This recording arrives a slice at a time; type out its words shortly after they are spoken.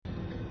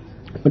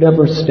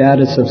whatever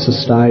status of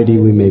society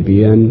we may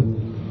be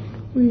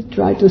in, we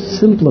try to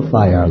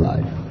simplify our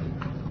life.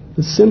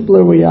 The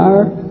simpler we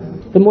are,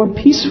 the more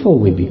peaceful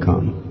we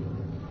become.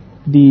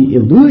 The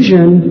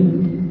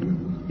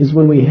illusion is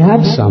when we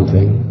have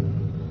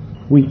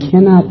something, we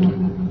cannot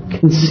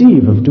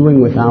conceive of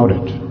doing without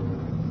it.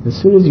 As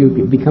soon as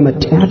you become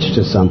attached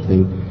to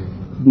something,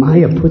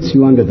 Maya puts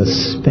you under the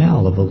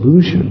spell of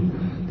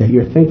illusion that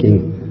you're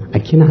thinking, I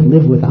cannot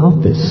live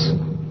without this.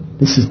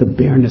 This is the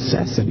bare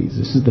necessities.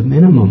 This is the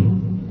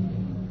minimum.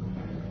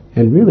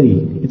 And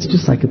really, it's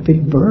just like a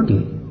big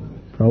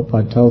burden.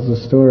 Prabhupada tells the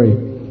story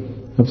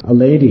of a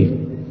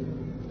lady.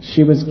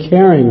 She was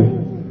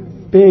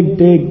carrying big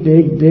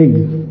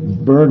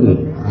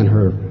burden on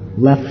her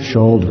left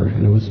shoulder,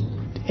 and it was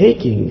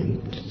aching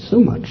and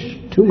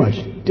too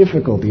much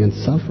difficulty and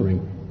suffering.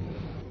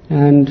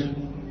 And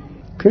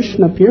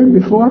Krishna appeared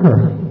before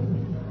her,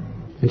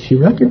 and she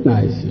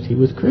recognized that he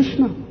was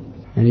Krishna.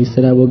 And he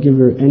said, I will give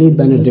her any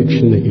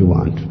benediction that you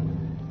want.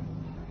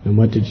 And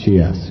what did she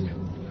ask?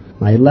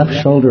 My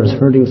left shoulder is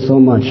hurting so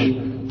much,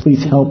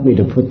 please help me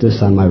to put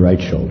this on my right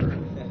shoulder.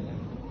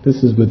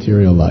 This is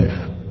material life.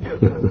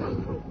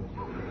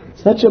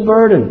 Such a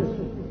burden.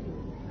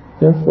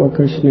 Therefore,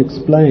 Krishna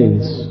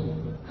explains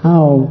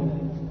how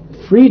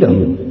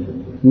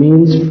freedom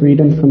means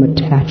freedom from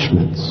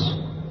attachments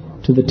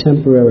to the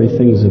temporary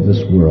things of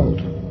this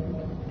world.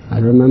 I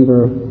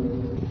remember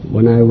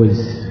when I was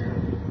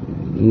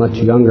much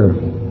younger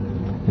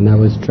and I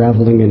was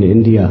traveling in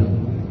India,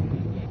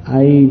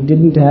 I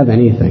didn't have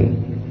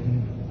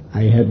anything.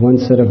 I had one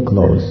set of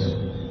clothes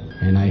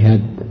and I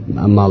had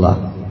a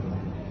mala.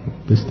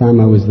 This time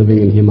I was living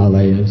in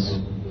Himalayas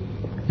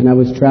and I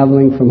was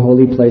traveling from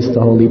holy place to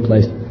holy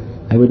place.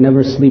 I would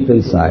never sleep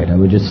inside. I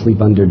would just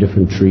sleep under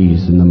different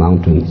trees in the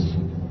mountains.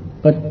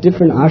 But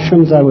different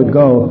ashrams I would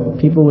go,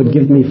 people would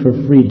give me for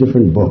free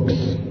different books.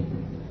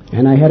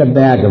 And I had a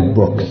bag of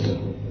books.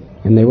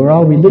 And they were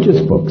all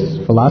religious books,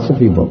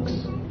 philosophy books.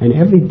 And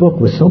every book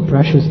was so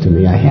precious to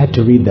me, I had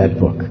to read that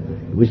book.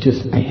 It was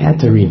just, I had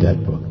to read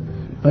that book.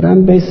 But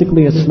I'm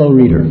basically a slow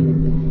reader.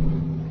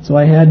 So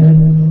I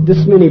had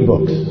this many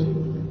books.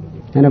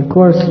 And of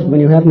course, when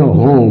you have no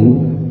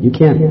home, you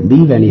can't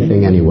leave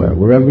anything anywhere.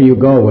 Wherever you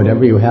go,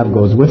 whatever you have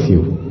goes with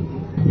you.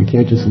 You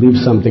can't just leave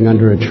something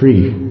under a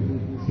tree.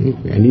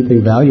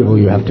 Anything valuable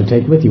you have to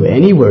take with you,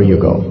 anywhere you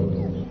go.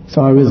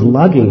 So I was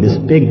lugging this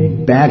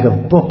big bag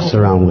of books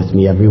around with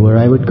me everywhere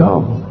I would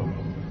go.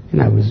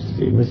 And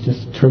it was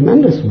just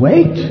tremendous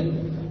weight.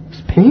 It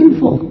was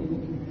painful.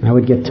 And I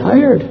would get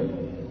tired.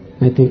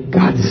 And I think,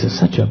 God, this is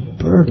such a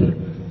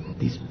burden.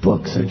 These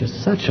books are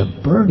just such a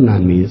burden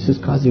on me. It's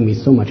just causing me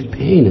so much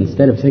pain.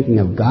 Instead of thinking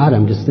of God,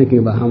 I'm just thinking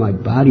about how my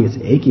body is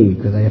aching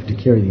because I have to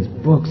carry these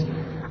books.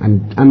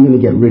 I'm going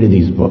to get rid of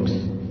these books.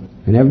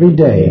 And every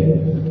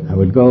day I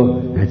would go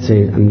and I'd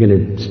say, I'm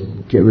going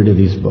to get rid of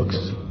these books.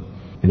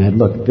 And I'd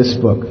look, this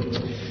book,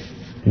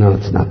 no,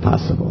 it's not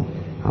possible.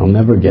 I'll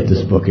never get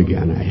this book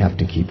again. I have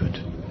to keep it.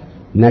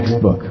 Next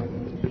book.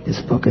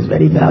 This book is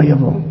very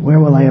valuable. Where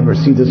will I ever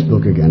see this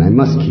book again? I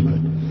must keep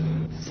it.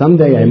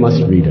 Someday I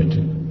must read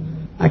it.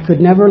 I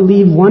could never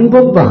leave one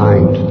book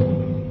behind.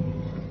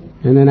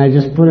 And then I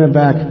just put it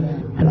back.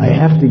 And I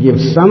have to give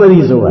some of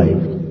these away.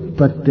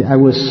 But I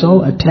was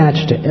so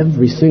attached to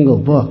every single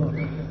book.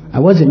 I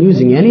wasn't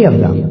using any of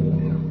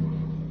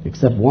them.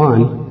 Except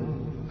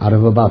one out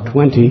of about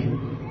 20.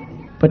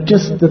 But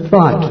just the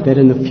thought that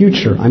in the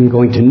future I'm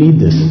going to need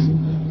this.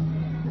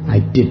 I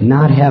did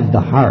not have the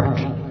heart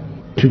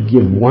to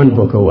give one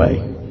book away.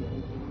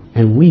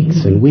 And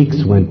weeks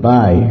went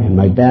by and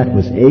my back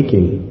was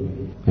aching.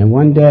 And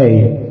one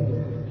day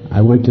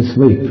I went to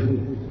sleep.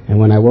 And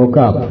when I woke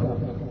up,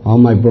 all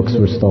my books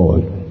were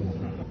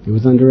stolen. It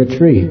was under a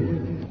tree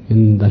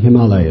in the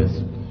Himalayas.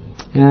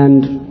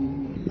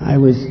 And I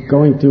was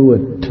going through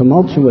a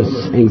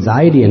tumultuous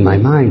anxiety in my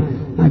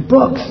mind. My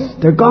books,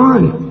 they're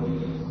gone.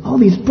 All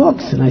these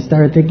books, and I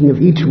started thinking of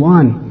each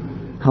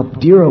one, how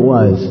dear it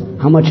was,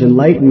 how much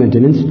enlightenment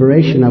and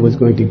inspiration I was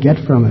going to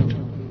get from it.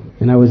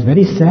 And I was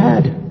very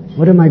sad.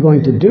 What am I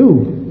going to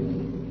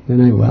do?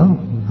 Then I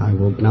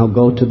will now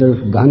go to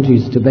the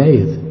Ganges to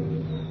bathe.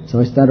 So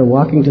I started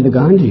walking to the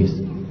Ganges.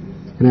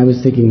 And I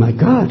was thinking, my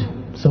God,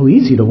 so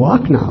easy to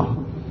walk now.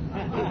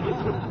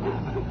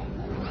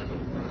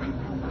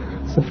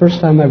 It's the first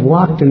time I've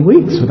walked in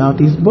weeks without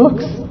these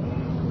books.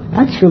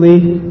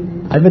 Actually,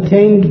 I've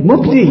attained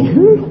mukti.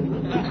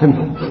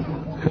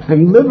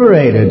 I'm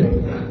liberated.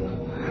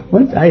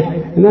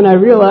 And then I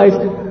realized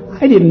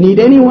I didn't need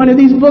any one of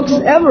these books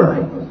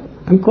ever.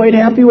 I'm quite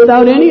happy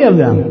without any of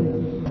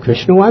them. If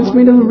Krishna wants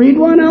me to read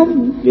one,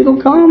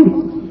 it'll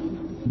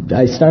come.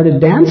 I started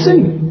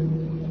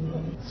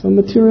dancing. So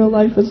material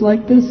life is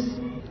like this.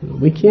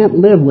 We can't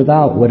live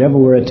without whatever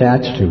we're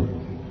attached to.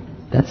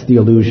 That's the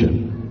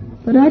illusion.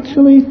 But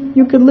actually,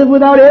 you could live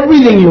without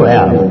everything you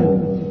have.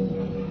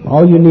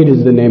 All you need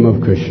is the name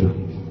of Krishna.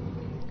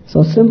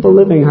 So simple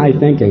living, high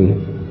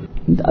thinking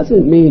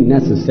doesn't mean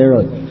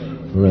necessarily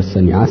for a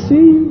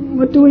sannyasi,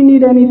 what do we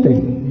need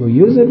anything? We'll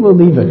use it, we'll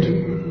leave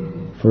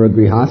it. For a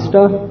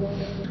grihastha,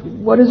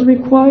 what is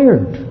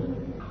required.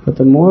 But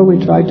the more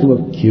we try to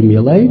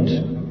accumulate,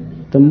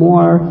 the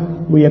more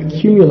we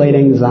accumulate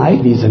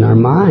anxieties in our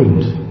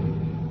mind,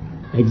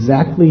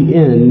 exactly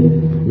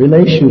in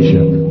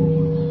relationship.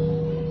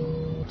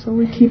 So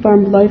we keep our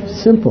life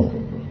simple,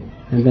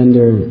 and then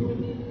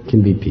there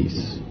can be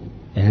peace.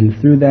 And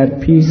through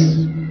that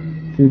peace,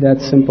 through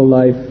that simple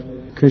life,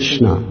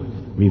 Krishna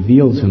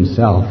reveals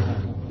himself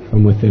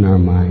from within our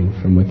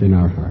mind, from within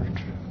our heart.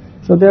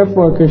 So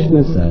therefore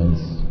Krishna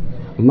says,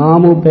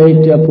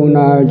 Mamupetya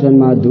punar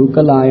janma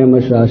dukalayam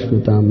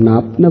ashashrutam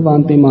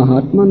napnavanti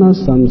mahatmana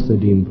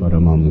samsadim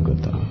paramam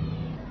gata.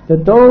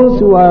 That those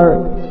who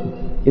are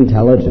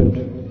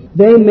intelligent,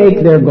 they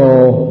make their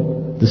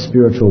goal the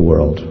spiritual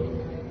world.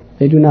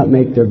 They do not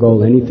make their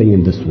goal anything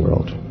in this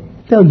world.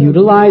 They'll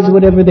utilize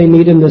whatever they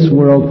need in this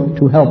world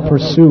to help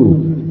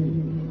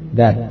pursue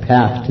that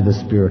path to the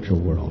spiritual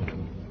world.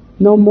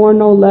 No more,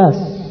 no less.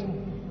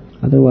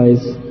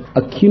 Otherwise,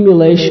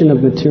 accumulation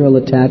of material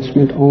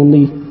attachment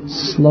only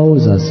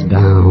slows us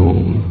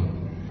down.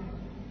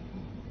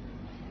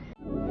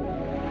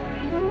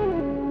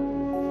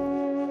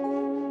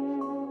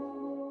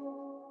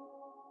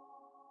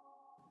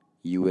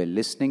 You were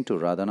listening to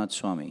Radhanath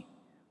Swami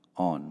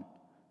on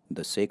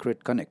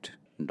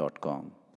thesacredconnect.com.